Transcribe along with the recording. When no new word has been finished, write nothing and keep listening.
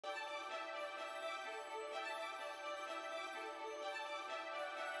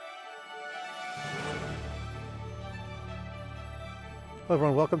Hello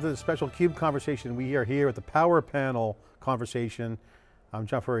everyone, welcome to the special CUBE conversation. We are here at the Power Panel conversation. I'm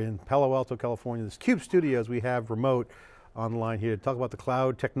John Furrier in Palo Alto, California. This CUBE studios we have remote online here to talk about the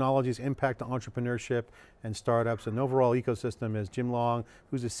cloud technologies impact on entrepreneurship and startups and overall ecosystem is Jim Long,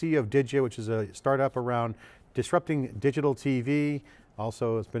 who's the CEO of Digit, which is a startup around disrupting digital TV.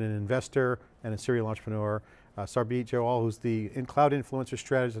 Also has been an investor and a serial entrepreneur. Sarbjeet Johal, who's the cloud influencer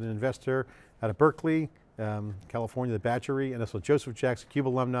strategist and investor out of Berkeley, California, the Battery, and also Joseph Jacks, CUBE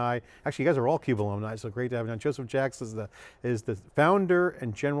alumni. Actually, you guys are all CUBE alumni, so great to have you on. Joseph Jacks is the founder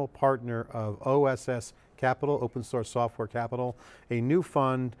and general partner of OSS Capital, Open Source Software Capital, a new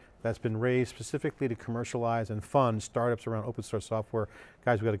fund that's been raised specifically to commercialize and fund startups around open source software.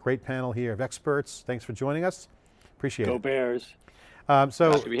 Guys, we've got a great panel here of experts. Thanks for joining us. Appreciate it. Go Bears. Nice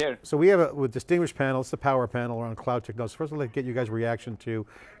to be here. So we have a distinguished panel. It's the Power Panel around cloud technology. First, I'd like to get you guys' reaction to,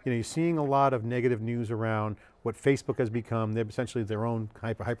 you're seeing a lot of negative news around what Facebook has become. They're essentially their own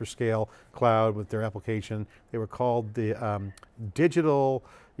hyperscale cloud with their application. They were called the digital,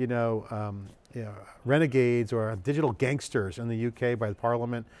 renegades or digital gangsters in the UK by the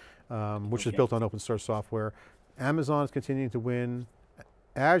Parliament, which is built on open source software. Amazon is continuing to win.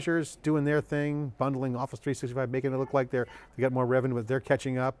 Azure's doing their thing, bundling Office 365, making it look like they got more revenue, but they're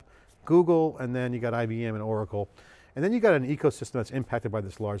catching up. Google, and then you got IBM and Oracle. And then you got an ecosystem that's impacted by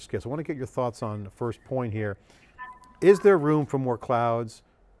this large scale. So I want to get your thoughts on the first point here. Is there room for more clouds?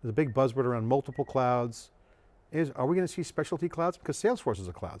 There's a big buzzword around multiple clouds. Are we going to see specialty clouds? Because Salesforce is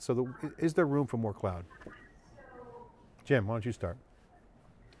a cloud. So is there room for more cloud? Jim, why don't you start?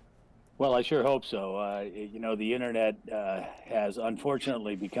 Well, I sure hope so. The internet has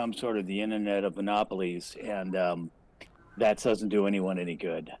unfortunately become sort of the internet of monopolies, and that doesn't do anyone any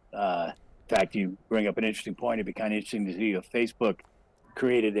good. In fact, you bring up an interesting point. It'd be kind of interesting to see if Facebook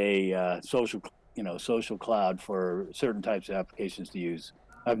created a social cloud for certain types of applications to use.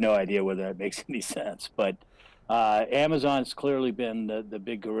 I have no idea whether that makes any sense, but Amazon's clearly been the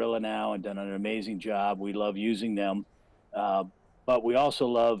big gorilla now and done an amazing job. We love using them. But we also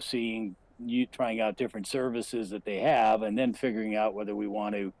love seeing you trying out different services that they have and then figuring out whether we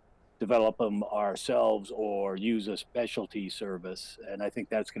want to develop them ourselves or use a specialty service. And I think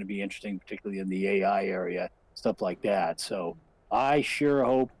that's going to be interesting, particularly in the AI area, stuff like that. So I sure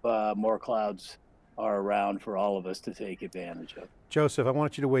hope more clouds are around for all of us to take advantage of. Joseph, I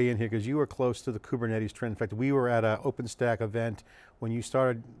want you to weigh in here because you were close to the Kubernetes trend. In fact, we were at an OpenStack event when you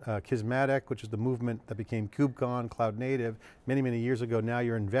started Kismatic, which is the movement that became KubeCon, cloud native, many, many years ago. Now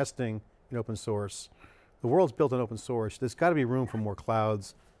you're investing in open source. The world's built on open source. There's got to be room for more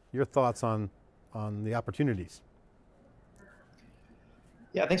clouds. Your thoughts on the opportunities?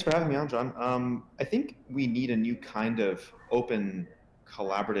 Yeah, thanks for having me on, John. I think we need a new kind of open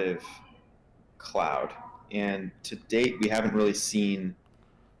collaborative cloud. And to date, we haven't really seen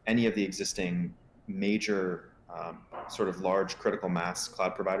any of the existing major sort of large critical mass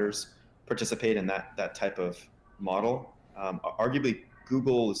cloud providers participate in that type of model. Arguably,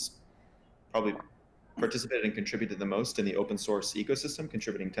 Google has probably participated and contributed the most in the open source ecosystem,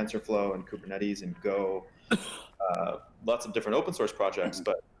 contributing TensorFlow and Kubernetes and Go, lots of different open source projects,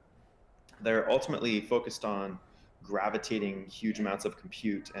 but they're ultimately focused on gravitating huge amounts of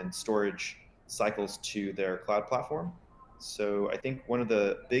compute and storage cycles to their cloud platform. So I think one of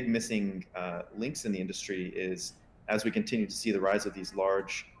the big missing links in the industry is, as we continue to see the rise of these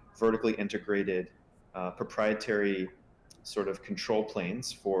large vertically integrated proprietary sort of control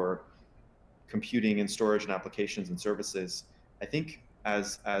planes for computing and storage and applications and services, I think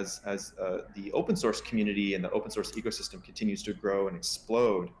as the open source community and the open source ecosystem continues to grow and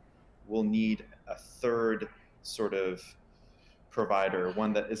explode, we'll need a third sort of provider,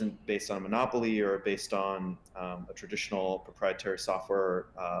 one that isn't based on a monopoly or based on a traditional proprietary software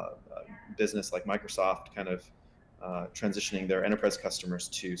business like Microsoft, kind of transitioning their enterprise customers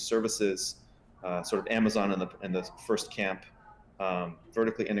to services, sort of Amazon in the first camp,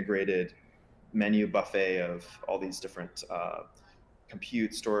 vertically integrated menu buffet of all these different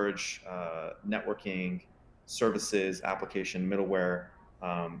compute, storage, networking, services, application, middleware.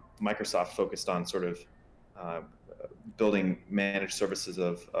 Microsoft focused on sort of building managed services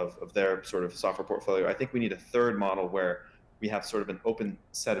of their sort of software portfolio. I think we need a third model where we have sort of an open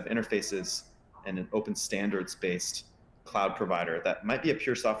set of interfaces and an open standards-based cloud provider that might be a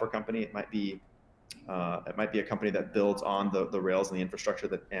pure software company. It might be a company that builds on the rails and the infrastructure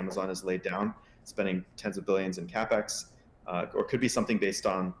that Amazon has laid down, spending tens of billions in CapEx, or could be something based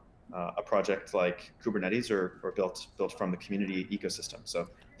on a project like Kubernetes or built from the community ecosystem. So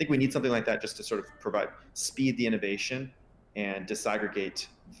I think we need something like that just to sort of speed the innovation and disaggregate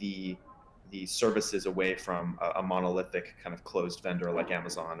the the services away from a monolithic kind of closed vendor like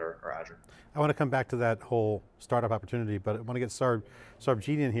Amazon or Azure. I want to come back to that whole startup opportunity, but I want to get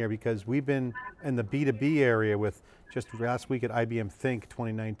Sarbjeet in here because we've been in the B2B area with just last week at IBM Think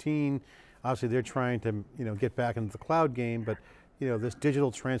 2019. Obviously they're trying to get back into the cloud game, but this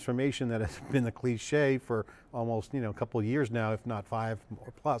digital transformation that has been the cliche for almost a couple of years now, if not 5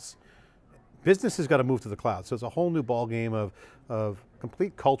 or plus. Business has got to move to the cloud, so it's a whole new ball game of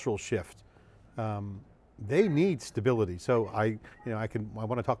complete cultural shift. They need stability, so I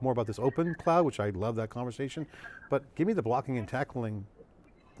want to talk more about this open cloud, which I love that conversation, but give me the blocking and tackling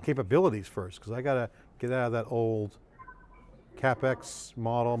capabilities first, because I got to get out of that old CapEx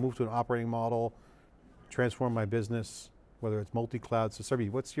model, move to an operating model, transform my business, whether it's multi-cloud. So Sarbjeet,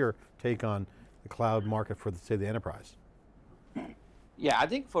 what's your take on the cloud market for, say, the enterprise? Yeah, I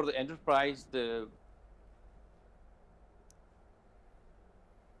think for the enterprise,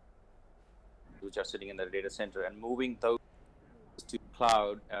 which are sitting in the data center and moving those to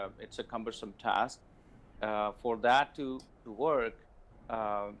cloud, it's a cumbersome task. For that to work,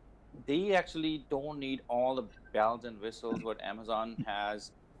 they actually don't need all the bells and whistles what Amazon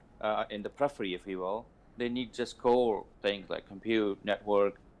has in the periphery, if you will. They need just core things like compute,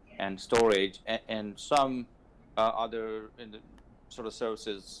 network, and storage, and some other in the sort of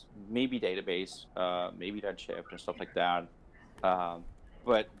services, maybe database, maybe Redshift and stuff like that.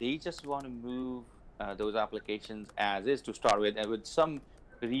 But they just want to move those applications as is to start with, and with some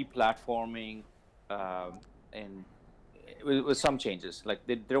re-platforming and with some changes. Like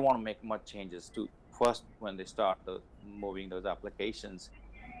they don't want to make much changes to first when they start moving those applications.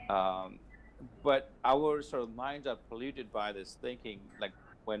 But our sort of minds are polluted by this thinking, like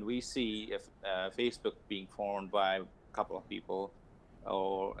when we see if Facebook being formed by a couple of people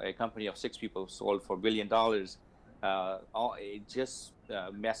or a company of 6 people sold for $1 billion, it just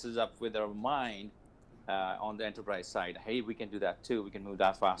messes up with our mind on the enterprise side. Hey, we can do that too. We can move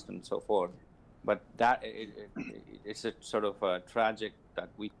that fast and so forth. But that it's a sort of tragic that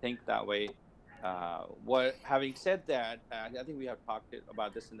we think that way. Having said that, I think we have talked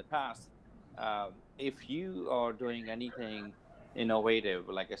about this in the past. If you are doing anything innovative,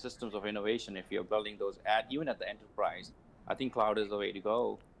 like a systems of innovation, if you're building those even at the enterprise, I think cloud is the way to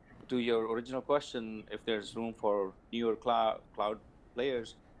go. To your original question, if there's room for newer cloud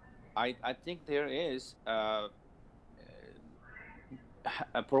players, I think there is,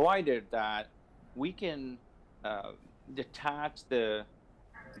 provided that we can detach the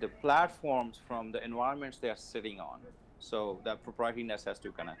platforms from the environments they are sitting on. So that proprietariness has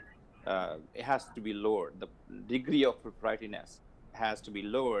to it has to be lowered. The degree of proprietariness has to be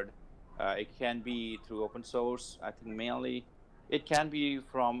lowered. It can be through open source, I think mainly. It can be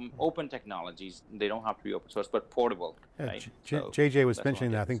from open technologies. They don't have to be open source, but portable. Yeah, right? JJ was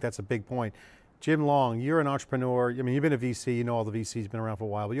mentioning that. I think that's a big point. Jim Long, you're an entrepreneur. I mean, you've been a VC, you know all the VCs, been around for a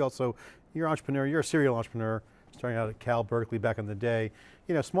while, but you're an entrepreneur, you're a serial entrepreneur, starting out at Cal Berkeley back in the day.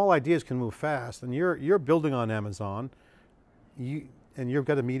 Small ideas can move fast, and you're building on Amazon, and you've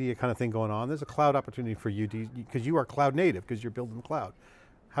got a media kind of thing going on. There's a cloud opportunity for you, because you are cloud native, because you're building the cloud.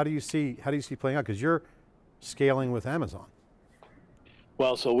 How do you see playing out? Because you're scaling with Amazon.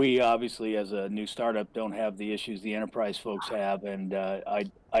 Well, so we obviously, as a new startup, don't have the issues the enterprise folks have, and I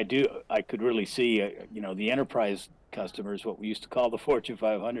could really see, the enterprise customers, what we used to call the Fortune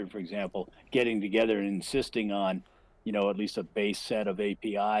 500, for example, getting together and insisting on, at least a base set of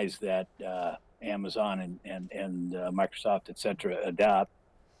APIs that Amazon and Microsoft, et cetera, adopt.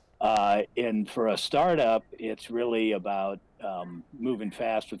 And for a startup, it's really about moving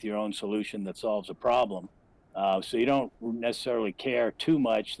fast with your own solution that solves a problem. So you don't necessarily care too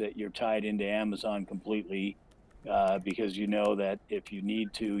much that you're tied into Amazon completely, because you know that if you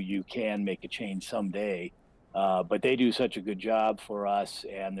need to, you can make a change someday. But they do such a good job for us,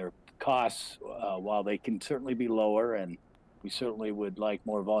 and their costs, while they can certainly be lower, and we certainly would like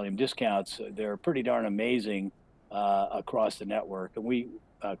more volume discounts, they're pretty darn amazing across the network, and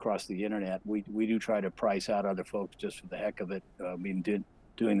across the internet. We do try to price out other folks just for the heck of it.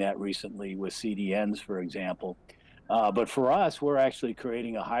 Doing that recently with CDNs, for example. But for us, we're actually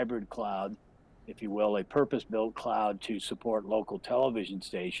creating a hybrid cloud, if you will, a purpose-built cloud to support local television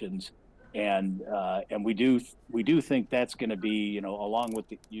stations. And we do think that's going to be, along with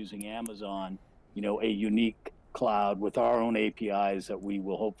using Amazon, a unique cloud with our own APIs that we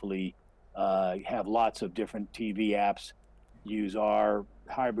will hopefully have lots of different TV apps use our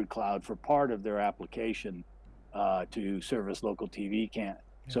hybrid cloud for part of their application to service local TV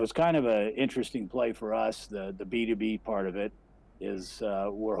So it's kind of an interesting play for us. The B2B part of it is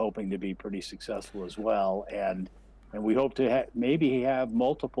we're hoping to be pretty successful as well. And And we hope to maybe have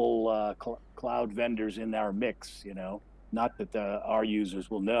multiple cloud vendors in our mix, you know, not that our users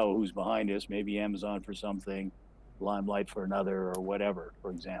will know who's behind us, maybe Amazon for something, Limelight for another, or whatever,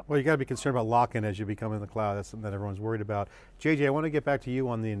 for example. Well, you got to be concerned about lock-in as you become in the cloud. That's something that everyone's worried about. JJ, I want to get back to you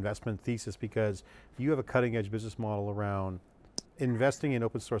on the investment thesis because you have a cutting edge business model around investing in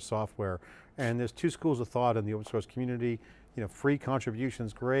open source software. And there's two schools of thought in the open source community. You know, free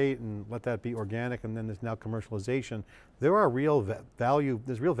contributions, great, and let that be organic, and then there's now commercialization. There are real value,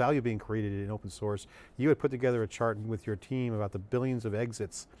 there's real value being created in open source. You had put together a chart with your team about the billions of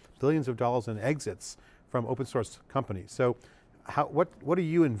exits, billions of dollars in exits from open source companies. So what are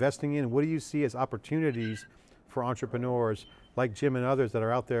you investing in? What do you see as opportunities for entrepreneurs like Jim and others that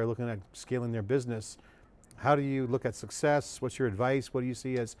are out there looking at scaling their business? How do you look at success? What's your advice? What do you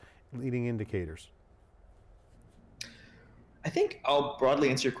see as leading indicators? I think I'll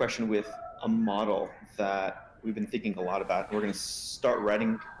broadly answer your question with a model that we've been thinking a lot about. And we're going to start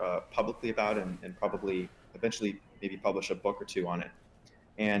writing publicly about and probably eventually maybe publish a book or two on it.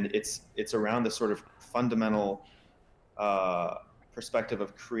 And it's around the sort of fundamental perspective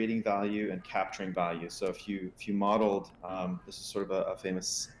of creating value and capturing value. So if you modeled, this is sort of a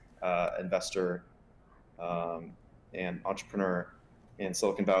famous investor and entrepreneur in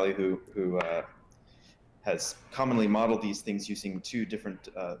Silicon Valley who has commonly modeled these things using two different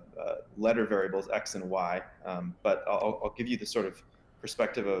letter variables, X and Y. But I'll give you the sort of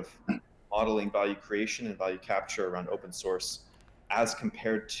perspective of modeling value creation and value capture around open source as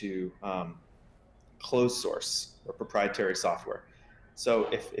compared to closed source or proprietary software. So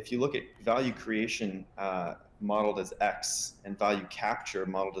if you look at value creation modeled as X and value capture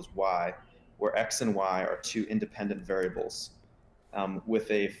modeled as Y, where X and Y are two independent variables with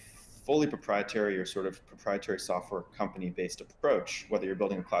a fully proprietary or sort of proprietary software company-based approach, whether you're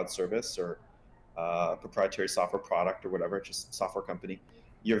building a cloud service or a proprietary software product or whatever, just software company,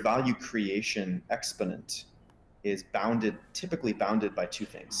 your value creation exponent is typically bounded by two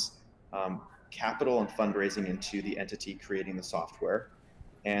things, capital and fundraising into the entity creating the software,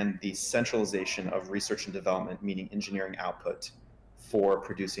 and the centralization of research and development, meaning engineering output for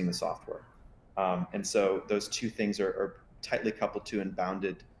producing the software. And so those two things are tightly coupled to and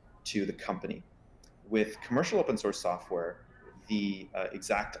bounded to the company. With commercial open source software, the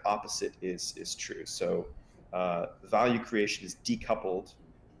exact opposite is true. So value creation is decoupled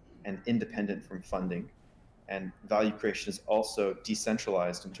and independent from funding. And value creation is also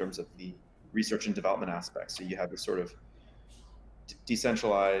decentralized in terms of the research and development aspects. So you have this sort of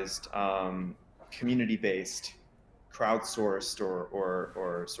decentralized, community-based, crowdsourced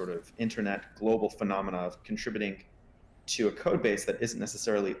or sort of internet global phenomena of contributing to a code base that isn't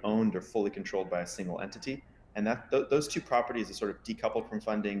necessarily owned or fully controlled by a single entity. And those two properties are sort of decoupled from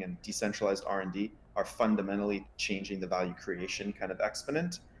funding and decentralized R&D are fundamentally changing the value creation kind of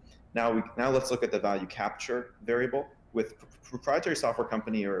exponent. Now let's look at the value capture variable. With proprietary software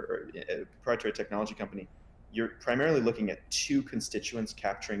company or a proprietary technology company, you're primarily looking at two constituents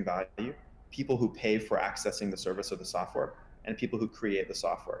capturing value: people who pay for accessing the service or the software, and people who create the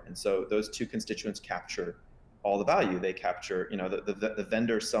software. And so those two constituents capture all the value. They capture, you know, the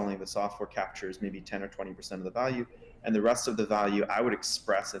vendor selling the software captures maybe 10 or 20% of the value, and the rest of the value I would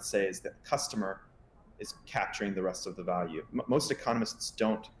express and say is that the customer is capturing the rest of the value. Most economists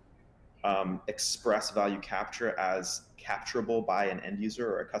don't express value capture as capturable by an end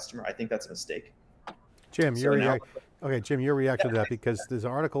user or a customer. I think that's a mistake. Jim, Jim, your reaction to that, because there's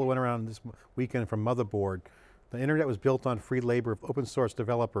an article that went around this weekend from Motherboard. The internet was built on free labor of open source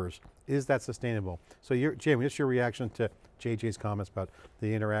developers. Is that sustainable? So Jim, what's your reaction to JJ's comments about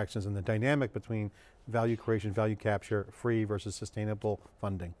the interactions and the dynamic between value creation, value capture, free versus sustainable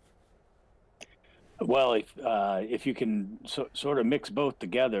funding? Well, if you can sort of mix both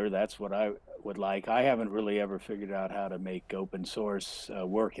together, that's what I would like. I haven't really ever figured out how to make open source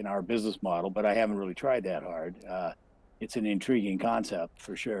work in our business model, but I haven't really tried that hard. It's an intriguing concept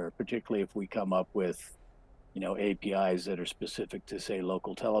for sure, particularly if we come up with, you know, APIs that are specific to, say,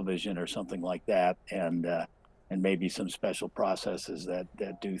 local television or something like that, and maybe some special processes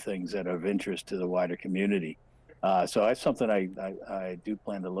that do things that are of interest to the wider community. So that's something I do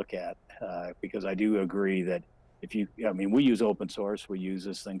plan to look at, because I do agree that I mean, we use open source. We use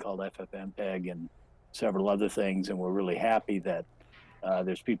this thing called FFmpeg and several other things, and we're really happy that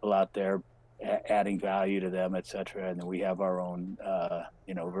there's people out there adding value to them, et cetera, and then we have our own,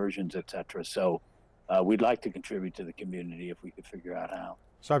 you know, versions, et cetera. So we'd like to contribute to the community if we could figure out how.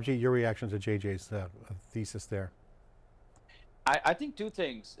 Sarbjeet, your reaction to JJ's thesis there? I think two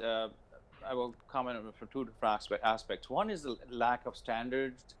things. I will comment on it from two different aspects. One is the lack of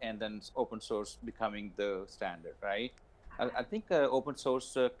standards, and then open source becoming the standard, right? I think open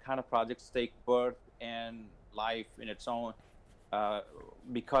source kind of projects take birth and life in its own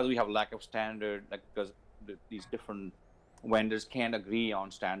because we have lack of standard, like because these different vendors can't agree on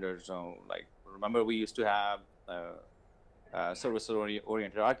standards. So, like, remember we used to have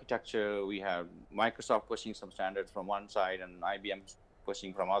service-oriented architecture. We have Microsoft pushing some standards from one side and IBM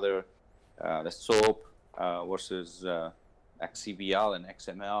pushing from other. The SOAP versus XCBL and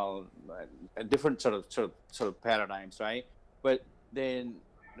XML, different sort of paradigms, right? But then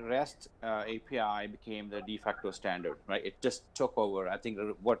REST API became the de facto standard, right? It just took over. I think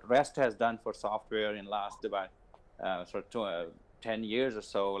what REST has done for software in last about 10 years or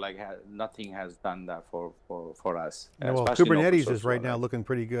so, like nothing has done that for us. Yeah, well, Kubernetes is right now looking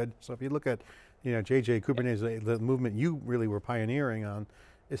pretty good. So if you look at, JJ, Kubernetes, the movement you really were pioneering on,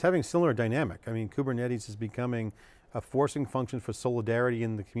 is having similar dynamic. I mean, Kubernetes is becoming a forcing function for solidarity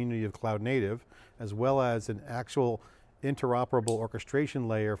in the community of cloud native, as well as an actual interoperable orchestration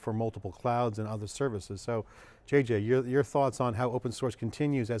layer for multiple clouds and other services. So JJ, your thoughts on how open source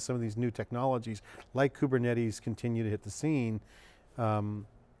continues as some of these new technologies like Kubernetes continue to hit the scene.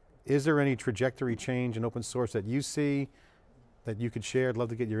 Is there any trajectory change in open source that you see that you could share? I'd love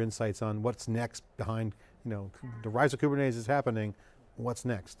to get your insights on what's next behind, the rise of Kubernetes is happening. What's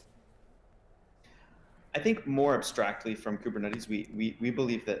next? I think more abstractly from Kubernetes, we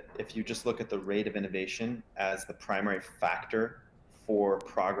believe that if you just look at the rate of innovation as the primary factor for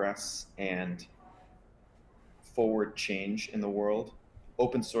progress and forward change in the world,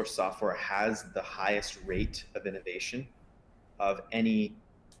 open source software has the highest rate of innovation of any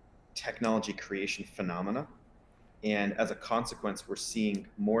technology creation phenomena. And as a consequence, we're seeing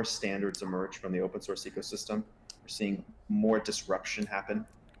more standards emerge from the open source ecosystem. We're seeing more disruption happen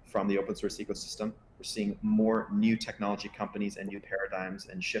from the open source ecosystem. We're seeing more new technology companies and new paradigms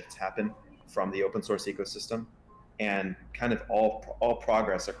and shifts happen from the open source ecosystem. And kind of all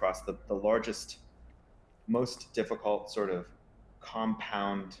progress across the largest, most difficult sort of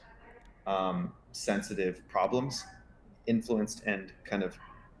compound sensitive problems influenced and kind of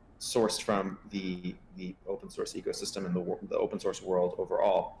sourced from the open source ecosystem and the open source world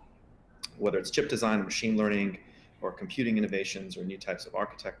overall, whether it's chip design or machine learning or computing innovations or new types of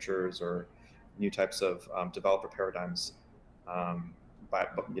architectures or new types of developer paradigms,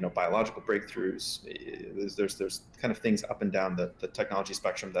 biological breakthroughs. There's kind of things up and down the technology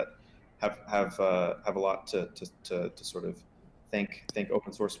spectrum that have a lot to sort of thank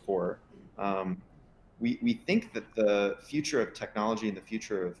open source for. We think that the future of technology and the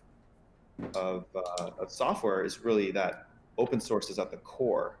future of software is really that open source is at the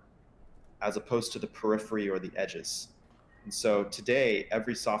core, as opposed to the periphery or the edges. And so today,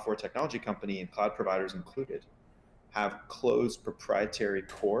 every software technology company and cloud providers included have closed proprietary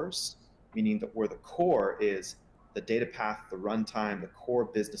cores, meaning that where the core is the data path, the runtime, the core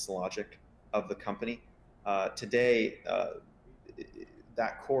business logic of the company. Today,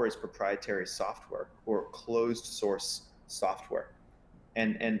 that core is proprietary software or closed source software.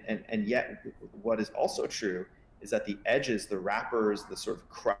 And yet what is also true is that the edges, the wrappers, the sort of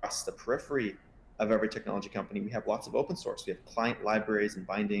crust, the periphery of every technology company, we have lots of open source. We have client libraries and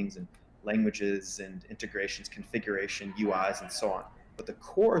bindings and languages and integrations, configuration, UIs, and so on. But the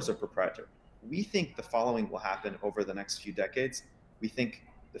cores are proprietary. We think the following will happen over the next few decades. We think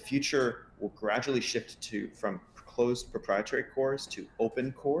the future will gradually shift from closed proprietary cores to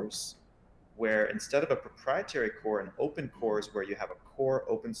open cores, where instead of a proprietary core, an open core is where you have a core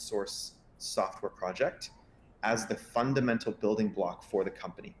open source software project as the fundamental building block for the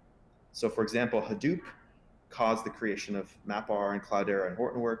company. So for example, Hadoop caused the creation of MapR and Cloudera and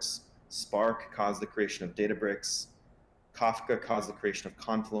Hortonworks. Spark caused the creation of Databricks. Kafka caused the creation of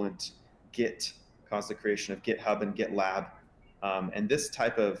Confluent. Git caused the creation of GitHub and GitLab. And this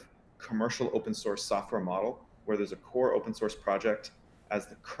type of commercial open source software model, where there's a core open source project as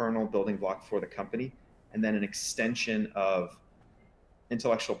the kernel building block for the company, and then an extension of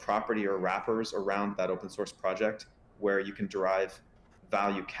intellectual property or wrappers around that open source project, where you can derive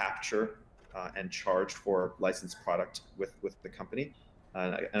value capture and charge for licensed product with the company,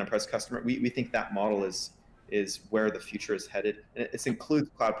 an enterprise customer. We think that model is where the future is headed. And it includes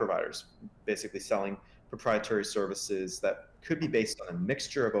cloud providers, basically selling proprietary services that could be based on a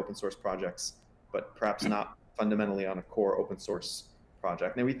mixture of open source projects, but perhaps not fundamentally on a core open source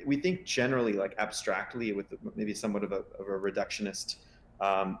project. And we think generally, like abstractly, with maybe somewhat of a reductionist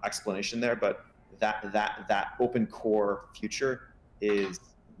explanation there, but that open core future is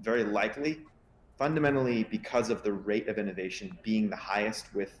very likely fundamentally because of the rate of innovation being the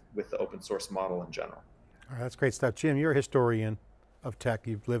highest with the open source model in general. All right, that's great stuff. Jim, you're a historian of tech,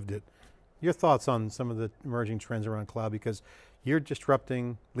 you've lived it. Your thoughts on some of the emerging trends around cloud, because you're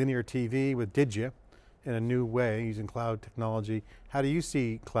disrupting linear TV with Digi in a new way using cloud technology. How do you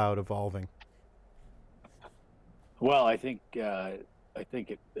see cloud evolving? Well, I think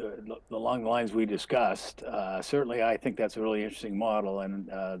along the lines we discussed, certainly I think that's a really interesting model,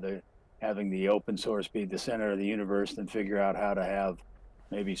 and having the open source be the center of the universe and figure out how to have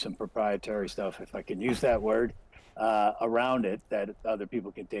maybe some proprietary stuff, if I can use that word, around it that other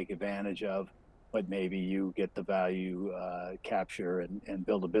people can take advantage of, but maybe you get the value capture and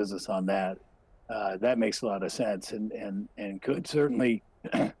build a business on that. That makes a lot of sense, and could certainly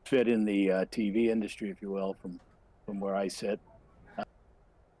fit in the TV industry, if you will, from where I sit.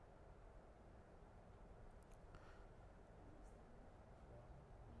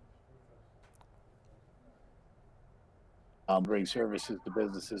 Bring services to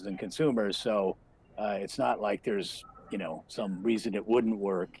businesses and consumers, so it's not like there's some reason it wouldn't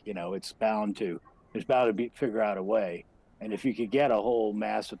work. It's bound to figure out a way. And if you could get a whole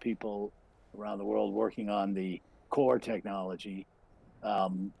mass of people around the world working on the core technology,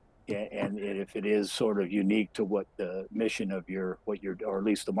 and if it is sort of unique to what the mission of or at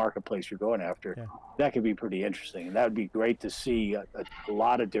least the marketplace you're going after, yeah, that could be pretty interesting. And that would be great to see a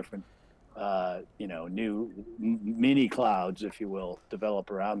lot of different new mini clouds, if you will,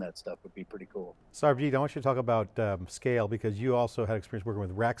 develop around that stuff. Would be pretty cool. Sarbjeet, I want you to talk about scale, because you also had experience working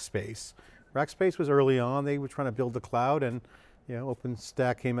with Rackspace. Rackspace was early on, they were trying to build the cloud, and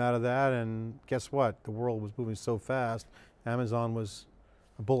OpenStack came out of that, and guess what? The world was moving so fast. Amazon was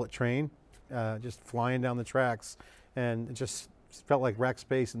a bullet train, just flying down the tracks, and it just felt like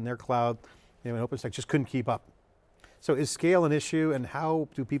Rackspace and their cloud, and OpenStack just couldn't keep up. So is scale an issue, and how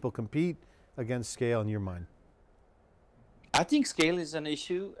do people compete against scale in your mind? I think scale is an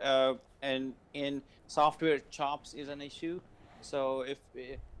issue, and in software, chops is an issue. So if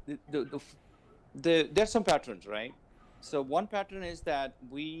there's some patterns, right? So one pattern is that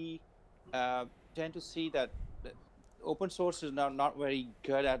we tend to see that open source is now not very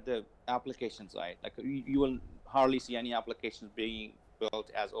good at the application side. Like you will hardly see any applications being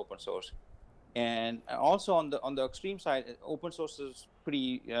built as open source. And also on the extreme side, open source is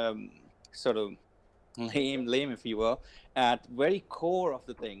pretty sort of lame, if you will, at very core of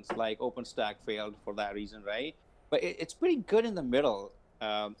the things. Like OpenStack failed for that reason, right? But it's pretty good in the middle,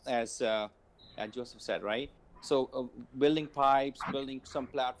 as Joseph said, right? So building pipes, building some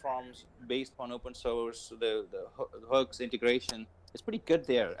platforms based on open source, the hooks integration, it's pretty good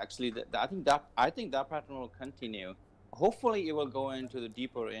there. Actually, I think that pattern will continue. Hopefully, it will go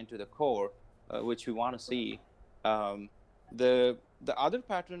deeper into the core, which we want to see. The other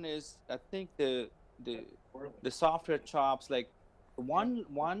pattern is, I think the software chops, like one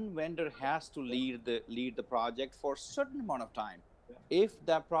vendor has to lead the project for a certain amount of time. If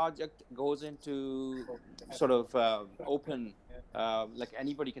that project goes into sort of open, like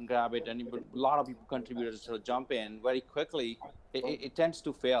anybody can grab it, and a lot of people contributors will jump in very quickly, it tends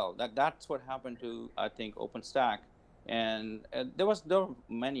to fail. That's what happened to, I think, OpenStack. And there were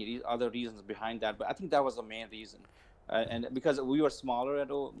many other reasons behind that, but I think that was the main reason. And because we were smaller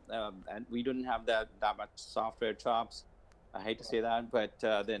at all, and we didn't have that much software chops, I hate to say that, but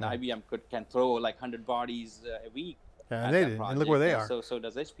then IBM can throw like 100 bodies a week. And they did, and look where they are. So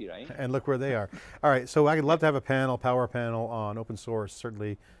does HP, right? And look where they are. All right, so I'd love to have a power panel on open source.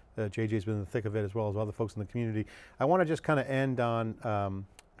 Certainly, JJ's been in the thick of it, as well as other folks in the community. I want to just kind of end on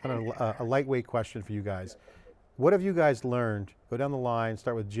kind of a lightweight question for you guys. What have you guys learned? Go down the line,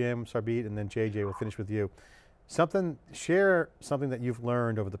 start with Jim, Sarbjeet, and then JJ, we'll finish with you. Share something that you've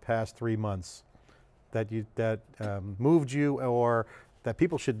learned over the past 3 months that moved you, or that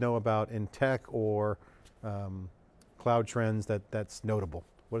people should know about in tech or cloud trends that's notable.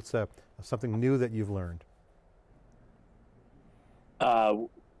 What's something new that you've learned?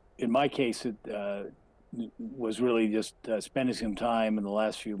 In my case, it was really just spending some time in the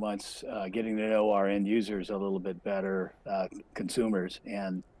last few months getting to know our end users a little bit better, consumers,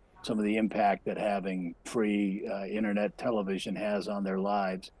 and some of the impact that having free internet television has on their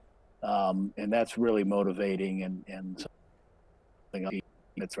lives. And that's really motivating, and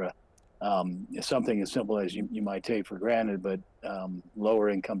something as simple as you might take for granted, but lower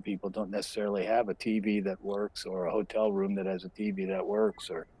income people don't necessarily have a TV that works, or a hotel room that has a TV that works,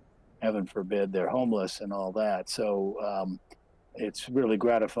 or heaven forbid they're homeless and all that. So it's really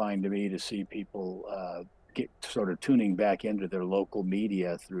gratifying to me to see people get sort of tuning back into their local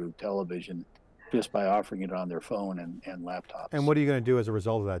media through television just by offering it on their phone and laptops. And what are you going to do as a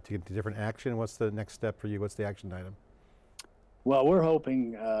result of that? To get to different action? What's the next step for you? What's the action item? Well, we're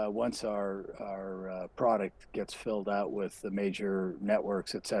hoping once our product gets filled out with the major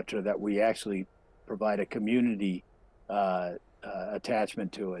networks, et cetera, that we actually provide a community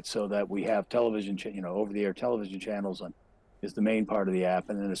attachment to it, so that we have television, over-the-air television channels is the main part of the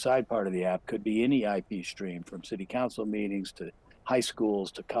app, and then the side part of the app could be any IP stream, from city council meetings to high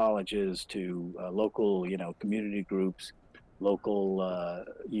schools to colleges to local, community groups, local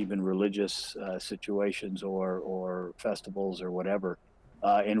even religious situations or festivals or whatever,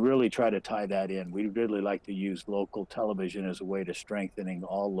 and really try to tie that in. We'd really like to use local television as a way to strengthening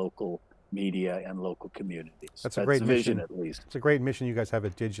all local media and local communities. That's a great vision, mission. at least. It's a great mission you guys have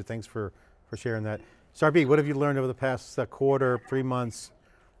at Digi. Thanks for sharing that. Sarbjeet, what have you learned over the past quarter, 3 months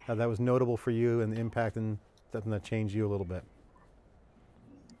that was notable for you, and the impact, and that changed you a little bit?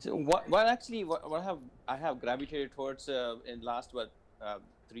 So what I have gravitated towards in last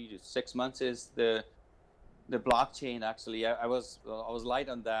 3 to 6 months is the blockchain. Actually, I was light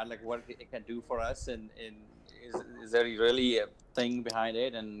on that, like what it can do for us, and is there really a thing behind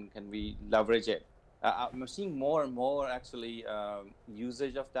it, and can we leverage it? I'm seeing more and more actually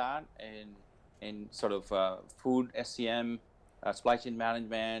usage of that in sort of food SCM, supply chain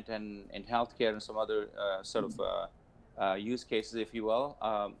management, and healthcare, and some other sort of use cases, if you will.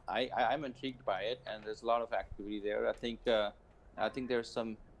 I'm intrigued by it, and there's a lot of activity there. I think there's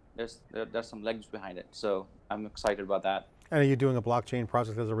some legs behind it, so I'm excited about that. And are you doing a blockchain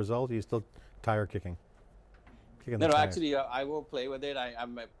project as a result? Are you still tire kicking? No, actually, I will play with it.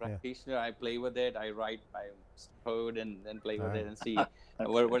 I'm a practitioner. Yeah. I play with it. I write my code and then play with it and see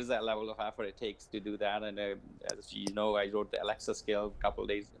what is that level of effort it takes to do that. And as you know, I wrote the Alexa skill a couple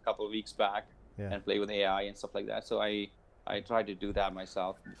of weeks back, and play with AI and stuff like that. So I try to do that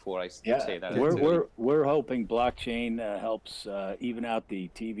myself before I say that. We're hoping blockchain helps even out the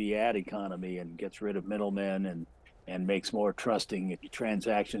TV ad economy and gets rid of middlemen and makes more trusting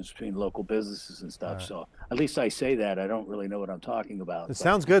transactions between local businesses and stuff. So at least I say that. I don't really know what I'm talking about. It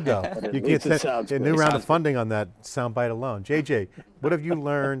sounds good though. You get a new round of funding on that soundbite alone. JJ, what have you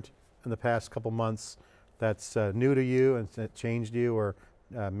learned in the past couple months that's new to you and that changed you or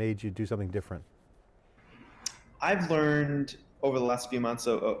made you do something different? I've learned over the last few months,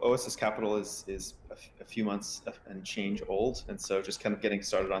 so OSS Capital is a few months and change old, and so just kind of getting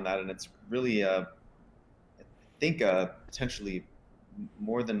started on that, and it's really I think potentially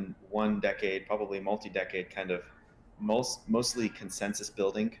more than 1 decade, probably multi-decade kind of mostly consensus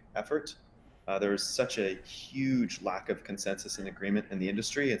building effort. There's such a huge lack of consensus and agreement in the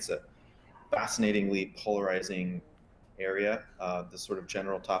industry. It's a fascinatingly polarizing area, the sort of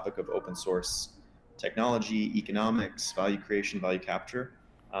general topic of open source technology, economics, value creation, value capture.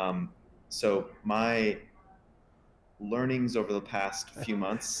 So my learnings over the past few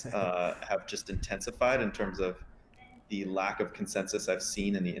months have just intensified in terms of the lack of consensus I've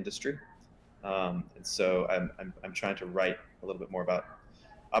seen in the industry. And so I'm trying to write a little bit more about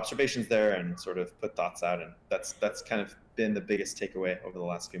observations there and sort of put thoughts out, and that's kind of been the biggest takeaway over the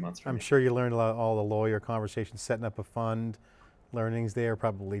last few months for me. I'm sure you learned a lot, all the lawyer conversations, setting up a fund, learnings there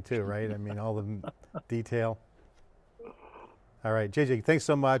probably too, right? I mean, all the detail. All right, JJ, thanks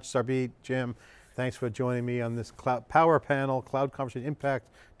so much. Sarbjeet, Jim, thanks for joining me on this power panel, Cloud Conversation Impact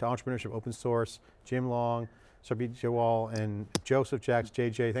to Entrepreneurship Open Source. Jim Long, Sarbjeet Johal, and Joseph Jacks.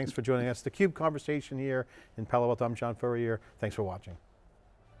 JJ, thanks for joining us. theCUBE Conversation here in Palo Alto. I'm John Furrier. Thanks for watching.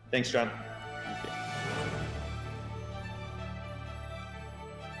 Thanks, John.